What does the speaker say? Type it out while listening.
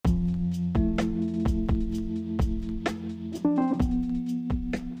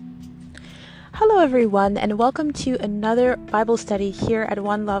everyone, and welcome to another Bible study here at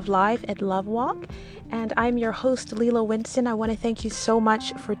One Love Live at Love Walk. And I'm your host, Leela Winston. I want to thank you so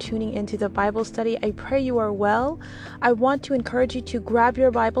much for tuning into the Bible study. I pray you are well. I want to encourage you to grab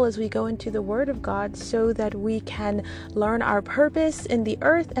your Bible as we go into the Word of God so that we can learn our purpose in the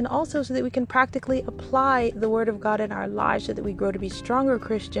earth, and also so that we can practically apply the Word of God in our lives so that we grow to be stronger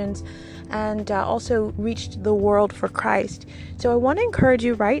Christians and also reach the world for Christ. So I want to encourage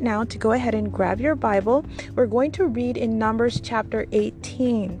you right now to go ahead and grab your Bible. We're going to read in Numbers chapter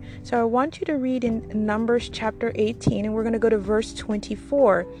 18. So I want you to read in Numbers chapter 18, and we're going to go to verse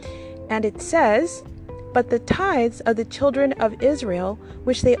 24. And it says, "But the tithes of the children of Israel,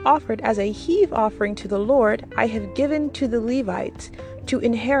 which they offered as a heave offering to the Lord, I have given to the Levites to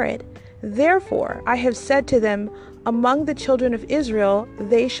inherit. Therefore I have said to them, among the children of Israel,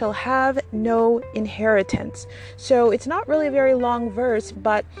 they shall have no inheritance." So it's not really a very long verse,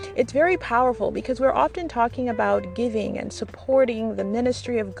 but it's very powerful because we're often talking about giving and supporting the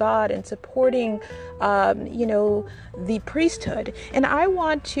ministry of God and supporting, the priesthood. And I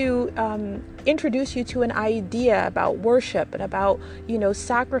want to introduce you to an idea about worship and about,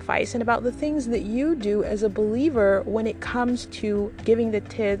 sacrifice and about the things that you do as a believer when it comes to giving the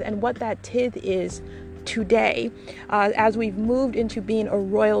tithe and what that tithe is today, as we've moved into being a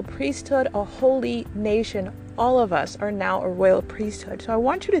royal priesthood, a holy nation. All of us are now a royal priesthood. So I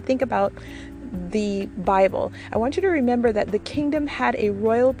want you to think about the Bible. I want you to remember that the kingdom had a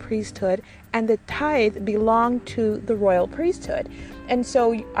royal priesthood and the tithe belonged to the royal priesthood. And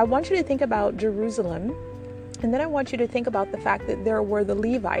so I want you to think about Jerusalem. And then I want you to think about the fact that there were the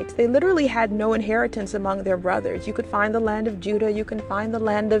Levites. They literally had no inheritance among their brothers. You could find the land of Judah, you can find the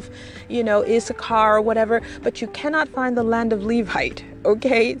land of, Issachar or whatever, but you cannot find the land of Levite.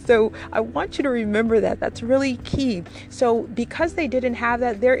 Okay, so I want you to remember that. That's really key. So because they didn't have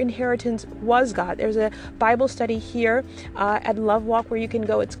that, their inheritance was God. There's a Bible study here at Love Walk where you can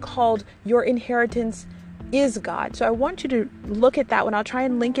go. It's called Your Inheritance is God. So I want you to look at that one. I'll try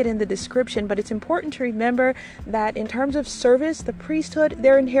and link it in the description, but it's important to remember that in terms of service, the priesthood,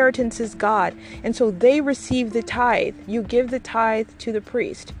 their inheritance is God. And so they receive the tithe. You give the tithe to the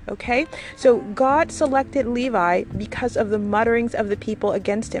priest. Okay? So God selected Levi because of the mutterings of the people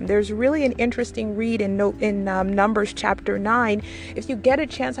against him. There's really an interesting read in Numbers chapter 9. If you get a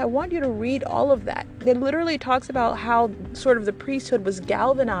chance, I want you to read all of that. It literally talks about how sort of the priesthood was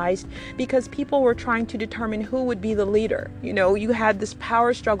galvanized because people were trying to determine who would be the leader. You had this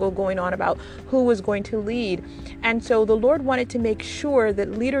power struggle going on about who was going to lead. And so the Lord wanted to make sure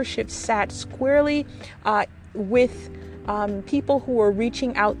that leadership sat squarely with people who were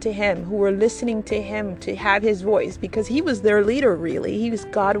reaching out to him, who were listening to him, to have his voice, because he was their leader, really. He was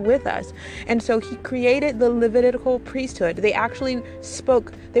God with us. And so he created the Levitical priesthood. They actually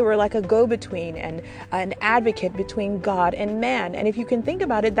spoke. They were like a go-between and an advocate between God and man. And if you can think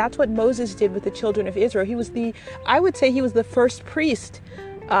about it, that's what Moses did with the children of Israel. I would say he was the first priest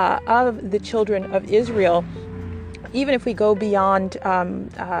of the children of Israel. Even if we go beyond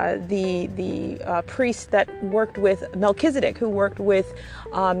the priests that worked with Melchizedek, who worked with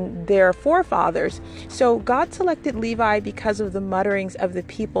their forefathers. So God selected Levi because of the mutterings of the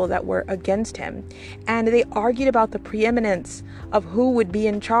people that were against him. And they argued about the preeminence of who would be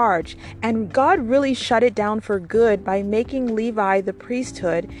in charge. And God really shut it down for good by making Levi the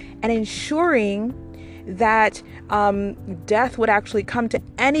priesthood and ensuring that death would actually come to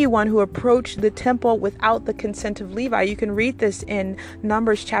anyone who approached the temple without the consent of Levi. You can read this in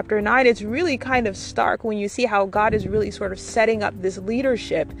Numbers chapter 9. It's really kind of stark when you see how God is really sort of setting up this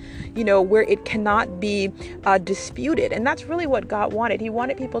leadership, where it cannot be disputed. And that's really what God wanted. He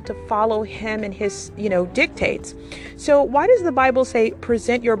wanted people to follow him and his, dictates. So why does the Bible say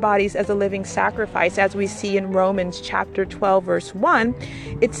present your bodies as a living sacrifice, as we see in Romans chapter 12, verse 1?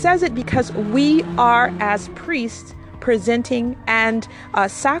 It says it because we are, as priests, presenting and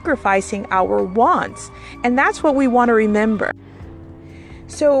sacrificing our wants. And that's what we want to remember.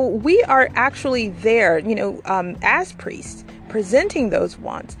 So we are actually there, as priests, presenting those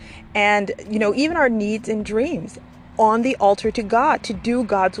wants and, even our needs and dreams on the altar to God, to do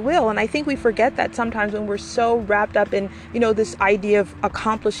God's will. And I think we forget that sometimes when we're so wrapped up in, this idea of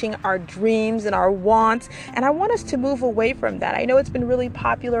accomplishing our dreams and our wants. And I want us to move away from that. I know it's been really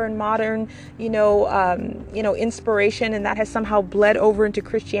popular in modern, inspiration, and that has somehow bled over into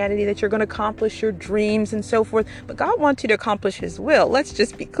Christianity, that you're going to accomplish your dreams and so forth. But God wants you to accomplish his will. Let's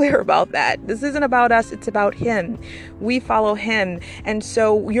just be clear about that. This isn't about us. It's about him. We follow him. And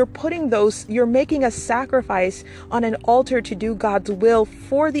so you're making a sacrifice on an altar to do God's will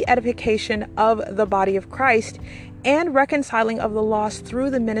for the edification of the body of Christ. and reconciling of the lost through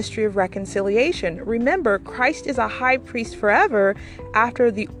the ministry of reconciliation. Remember, Christ is a high priest forever after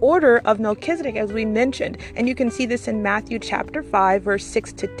the order of Melchizedek, as we mentioned. And you can see this in Matthew chapter 5, verse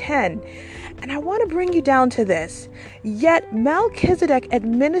 6 to 10. And I want to bring you down to this. Yet Melchizedek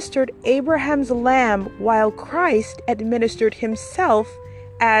administered Abraham's lamb while Christ administered himself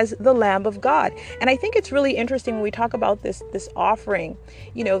as the Lamb of God. And I think it's really interesting when we talk about this offering.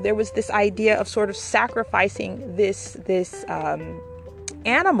 There was this idea of sort of sacrificing this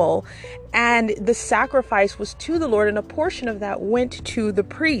animal, and the sacrifice was to the Lord, and a portion of that went to the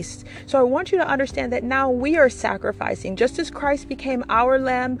priest. So I want you to understand that now we are sacrificing. Just as Christ became our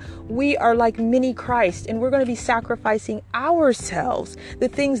lamb, we are like mini Christ, and we're going to be sacrificing ourselves, the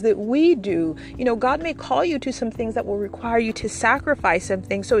things that we do. God may call you to some things that will require you to sacrifice some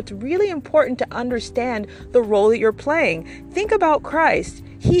things. So it's really important to understand the role that you're playing. Think about Christ.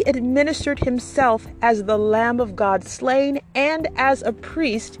 He administered himself as the Lamb of God slain and as a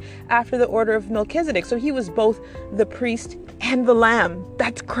priest after the order of Melchizedek. So he was both the priest and the lamb.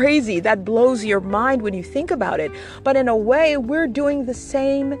 That's crazy. That blows your mind when you think about it. But in a way, we're doing the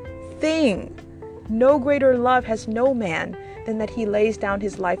same thing. No greater love has no man than that he lays down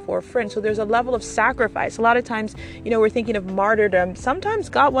his life for a friend. So there's a level of sacrifice. A lot of times, we're thinking of martyrdom. Sometimes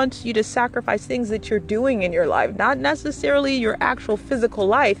God wants you to sacrifice things that you're doing in your life, not necessarily your actual physical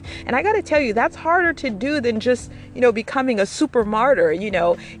life. And I got to tell you, that's harder to do than just, becoming a super martyr,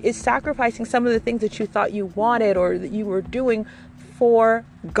 is sacrificing some of the things that you thought you wanted or that you were doing for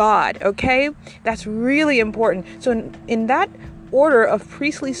God. Okay. That's really important. So in that order of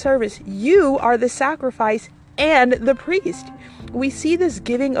priestly service, you are the sacrifice and the priest. We see this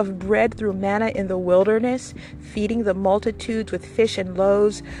giving of bread through manna in the wilderness, feeding the multitudes with fish and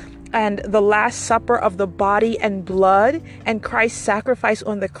loaves, and the Last Supper of the body and blood, and Christ's sacrifice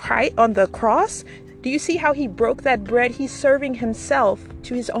on the cross. Do you see how he broke that bread? He's serving himself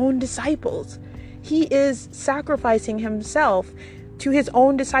to his own disciples. He is sacrificing himself to his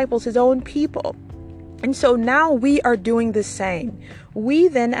own disciples, his own people. And so now we are doing the same. We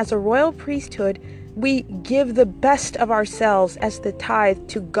then, as a royal priesthood, we give the best of ourselves as the tithe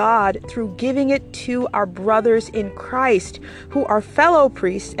to God through giving it to our brothers in Christ who are fellow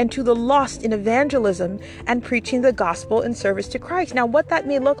priests, and to the lost in evangelism and preaching the gospel in service to Christ. Now, what that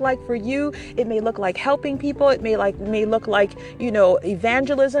may look like for you, it may look like helping people. It may look like,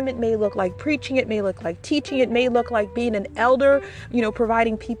 evangelism. It may look like preaching. It may look like teaching. It may look like being an elder,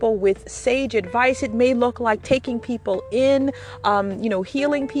 providing people with sage advice. It may look like taking people in,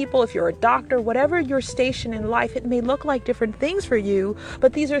 healing people. If you're a doctor, whatever your station in life, it may look like different things for you,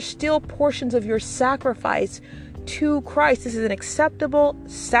 but these are still portions of your sacrifice to Christ. This is an acceptable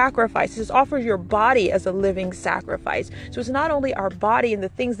sacrifice. This offers your body as a living sacrifice. So it's not only our body and the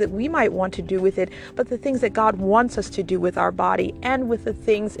things that we might want to do with it, but the things that God wants us to do with our body and with the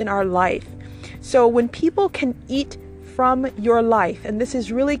things in our life. So when people can eat from your life, and this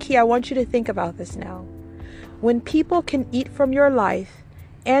is really key, I want you to think about this now. When people can eat from your life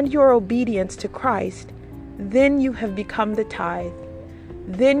and your obedience to Christ, then you have become the tithe.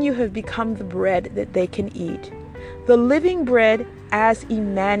 Then you have become the bread that they can eat. The living bread as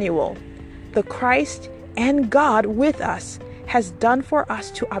Emmanuel, the Christ and God with us, has done for us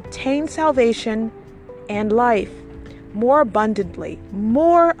to obtain salvation and life more abundantly,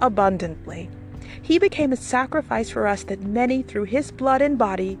 more abundantly. He became a sacrifice for us that many through his blood and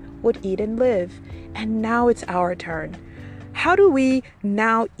body would eat and live. And now it's our turn. How do we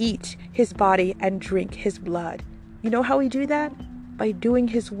now eat his body and drink his blood? You know how we do that? By doing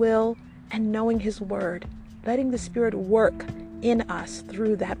his will and knowing his word, letting the Spirit work in us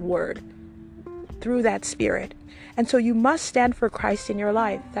through that word, through that Spirit. And so you must stand for Christ in your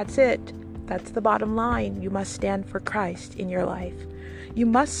life. That's it. That's the bottom line. You must stand for Christ in your life. You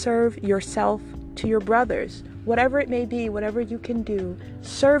must serve yourself to your brothers. Whatever it may be, whatever you can do,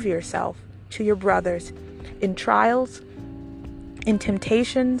 serve yourself to your brothers in trials, in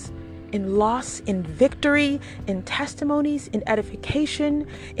temptations, in loss, in victory, in testimonies, in edification,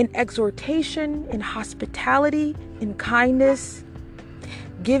 in exhortation, in hospitality, in kindness,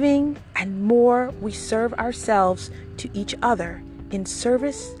 giving, and more. We serve ourselves to each other in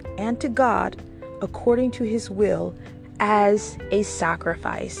service and to God according to his will as a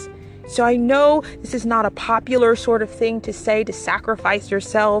sacrifice. So I know this is not a popular sort of thing to say, to sacrifice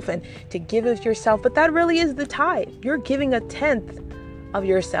yourself and to give of yourself, but that really is the tithe. You're giving 1/10 of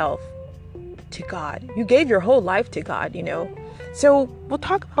yourself to God. You gave your whole life to God, So we'll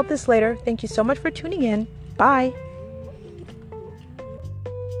talk about this later. Thank you so much for tuning in. Bye.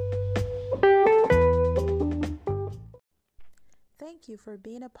 Thank you for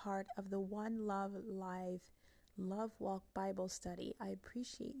being a part of the One Love Live Love Walk Bible Study. I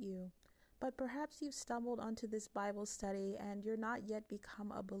appreciate you. But perhaps you've stumbled onto this Bible study and you're not yet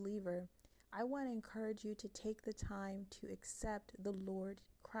become a believer. I want to encourage you to take the time to accept the Lord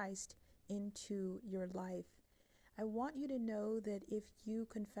Christ into your life. I want you to know that if you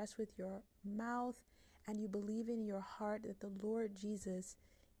confess with your mouth and you believe in your heart that the Lord Jesus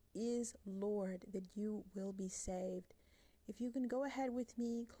is Lord, that you will be saved. If you can go ahead with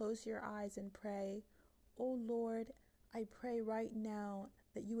me, close your eyes and pray. Oh Lord, I pray right now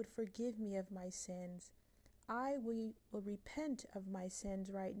that you would forgive me of my sins. I will repent of my sins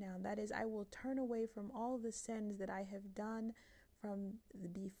right now. That is, I will turn away from all the sins that I have done from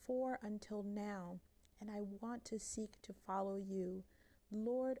before until now, and I want to seek to follow you.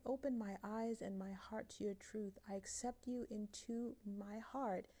 Lord, open my eyes and my heart to your truth. I accept you into my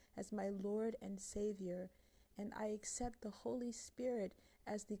heart as my Lord and Savior, and I accept the Holy Spirit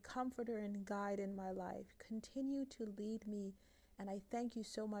as the comforter and guide in my life. Continue to lead me, and I thank you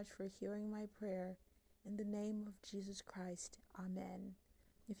so much for hearing my prayer. In the name of Jesus Christ, amen.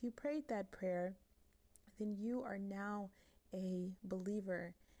 If you prayed that prayer, then you are now a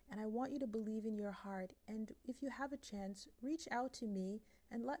believer. And I want you to believe in your heart. And if you have a chance, reach out to me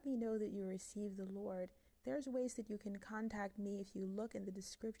and let me know that you received the Lord. There's ways that you can contact me if you look in the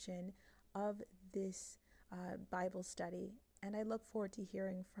description of this Bible study. And I look forward to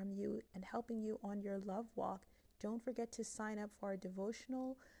hearing from you and helping you on your love walk. Don't forget to sign up for our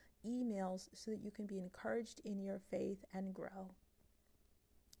devotional emails so that you can be encouraged in your faith and grow.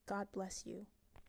 God bless you.